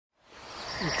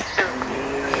Man,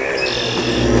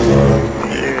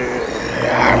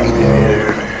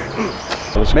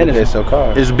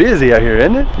 it's busy out here,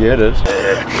 isn't it? Yeah, it is.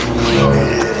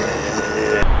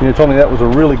 You told me that was a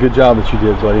really good job that you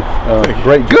did, buddy.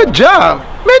 Great job. Good job!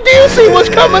 Man, do you see what's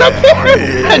coming up here?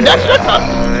 And that's your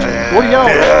What are y'all?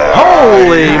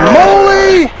 Holy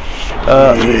moly!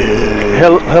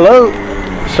 Hello,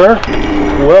 sir.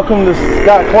 Welcome to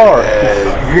Scott Clark.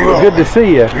 It's good to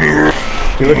see you.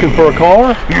 You looking for a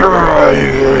car?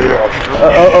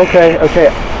 Okay.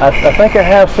 I think I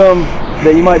have some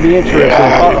that you might be interested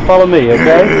in. Follow me,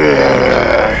 okay?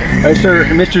 Hey, sir,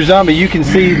 Mr. Zombie, you can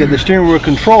see that the steering wheel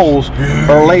controls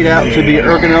are laid out to be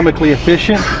ergonomically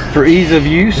efficient for ease of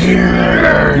use.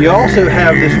 You also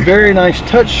have this very nice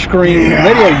touchscreen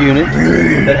radio unit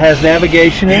that has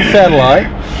navigation and satellite.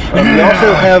 You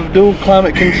also have dual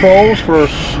climate controls for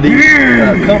the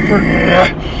comfort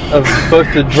of both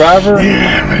the driver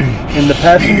and the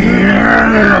passenger.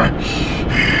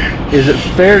 Is it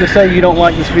fair to say you don't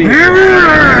like this vehicle?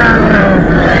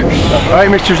 Alright,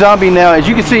 Mr. Zombie, now as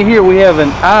you can see here we have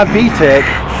an iVTEC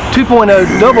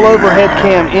 2.0 double overhead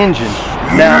cam engine.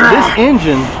 Now this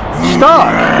engine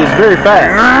stock is very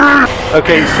fast.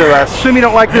 Okay, so I assume you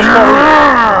don't like this car.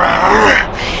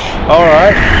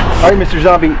 Alright, Mr.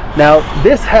 Zombie, now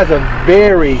this has a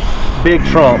very big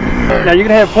trunk. Now you're going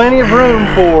to have plenty of room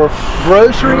for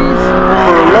groceries,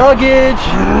 for luggage,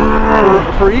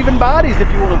 for even bodies if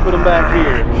you want to put them back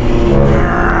here.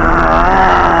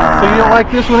 So you don't like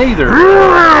this one either?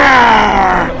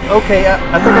 Okay, I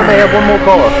think I may have one more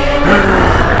car.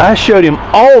 I showed him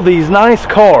all these nice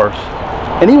cars,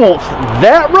 and he wants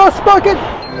that rust bucket?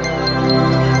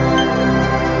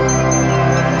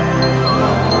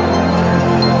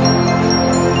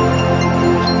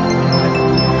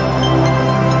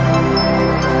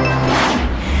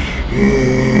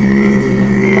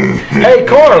 Hey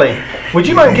Carly, would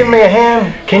you mind giving me a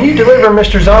hand? Can you deliver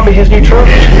Mr. Zombie his new truck?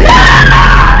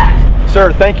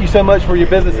 Sir, thank you so much for your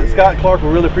business at Scott Clark. We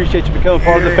really appreciate you becoming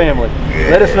part of the family.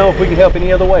 Let us know if we can help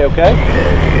any other way, okay?